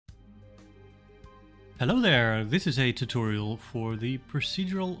Hello there, this is a tutorial for the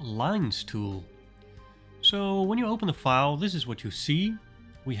Procedural Lines tool. So when you open the file, this is what you see.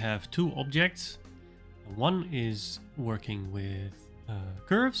 We have two objects. One is working with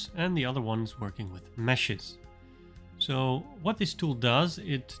curves and the other one is working with meshes. So what this tool does,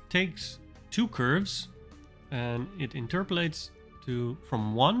 it takes two curves and it interpolates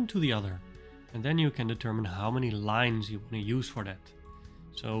from one to the other. And then you can determine how many lines you want to use for that.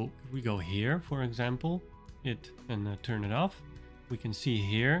 So if we go here, for example, and turn it off, we can see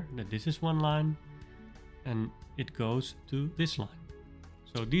here that this is one line and it goes to this line.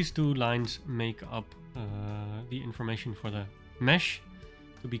 So these two lines make up the information for the mesh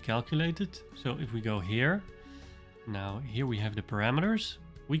to be calculated. So if we go here, now here we have the parameters.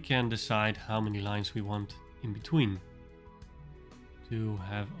 We can decide how many lines we want in between to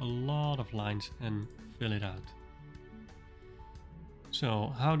have a lot of lines and fill it out.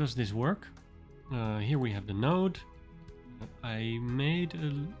 So how does this work? Here we have the node. I made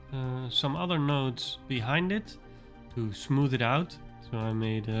some other nodes behind it to smooth it out. So I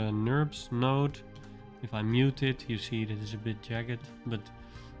made a NURBS node. If I mute it, you see that it's a bit jagged, but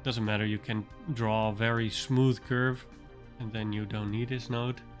it doesn't matter. You can draw a very smooth curve and then you don't need this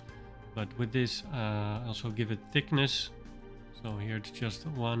node. But with this, I also give it thickness. So here it's just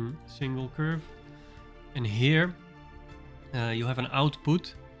one single curve. And here you have an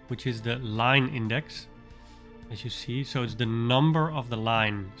output, which is the line index, as you see. So it's the number of the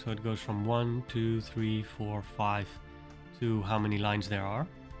line. So it goes from 1, 2, 3, 4, 5 to how many lines there are.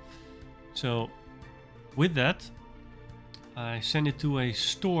 So with that, I send it to a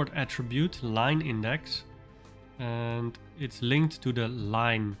stored attribute, line index, and it's linked to the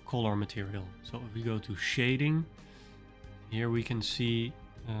line color material. So if we go to shading, here we can see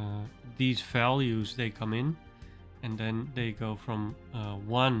these values, they come in. And then they go from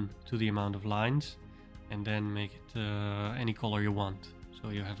 1 to the amount of lines and then make it any color you want. So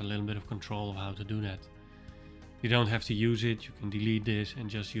you have a little bit of control of how to do that. You don't have to use it. You can delete this and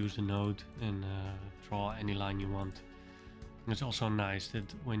just use the node and draw any line you want. And it's also nice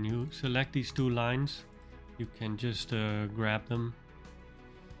that when you select these two lines, you can just grab them.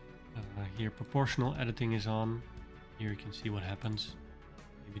 Here proportional editing is on. Here you can see what happens.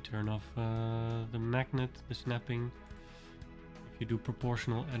 Maybe turn off the magnet, the snapping. If you do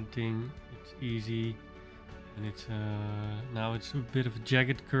proportional editing, it's easy, and it's now it's a bit of a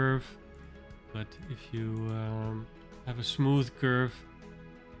jagged curve. But if you have a smooth curve,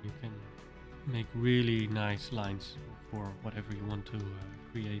 you can make really nice lines for whatever you want to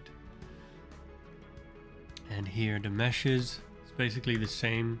create. And here the meshes, it's basically the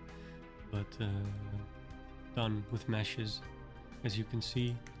same, but done with meshes. As you can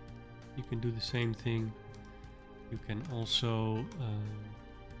see, you can do the same thing. You can also,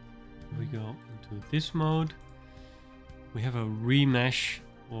 if we go into this mode, we have a remesh,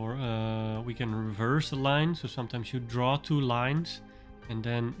 or we can reverse the line. So sometimes you draw two lines and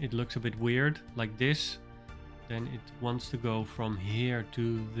then it looks a bit weird like this. Then it wants to go from here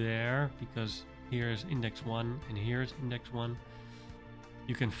to there because here is index 1 and here is index 1.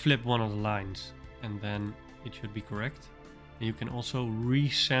 You can flip one of the lines and then it should be correct. And you can also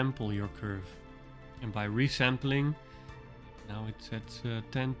resample your curve. And by resampling, now it sets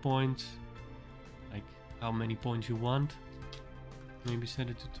 10 points, like how many points you want. Maybe set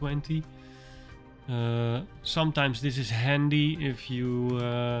it to 20. Sometimes this is handy if you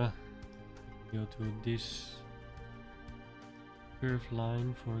go to this curve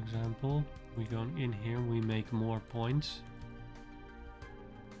line, for example. We go in here, we make more points.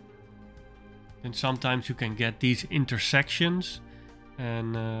 And sometimes you can get these intersections,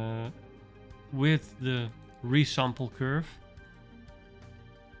 and with the resample curve,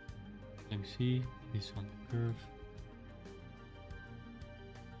 let me see, resample curve,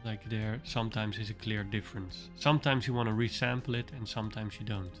 like there, sometimes is a clear difference. Sometimes you want to resample it and sometimes you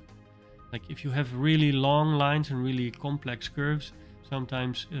don't. Like if you have really long lines and really complex curves,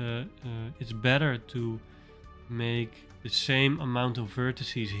 sometimes it's better to make the same amount of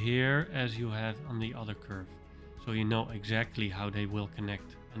vertices here as you have on the other curve. So you know exactly how they will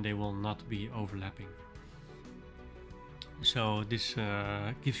connect and they will not be overlapping. So this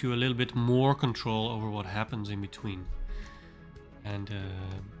gives you a little bit more control over what happens in between. And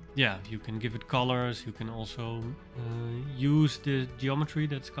yeah, you can give it colors. You can also use the geometry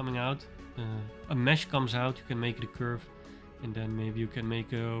that's coming out. A mesh comes out, you can make it a curve. And then maybe you can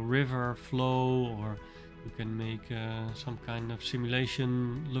make a river flow, or you can make some kind of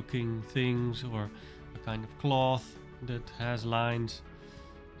simulation looking things, or a kind of cloth that has lines.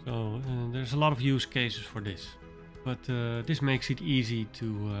 So there's a lot of use cases for this. but this makes it easy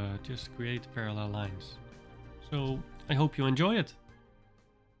to just create parallel lines. So I hope you enjoy it.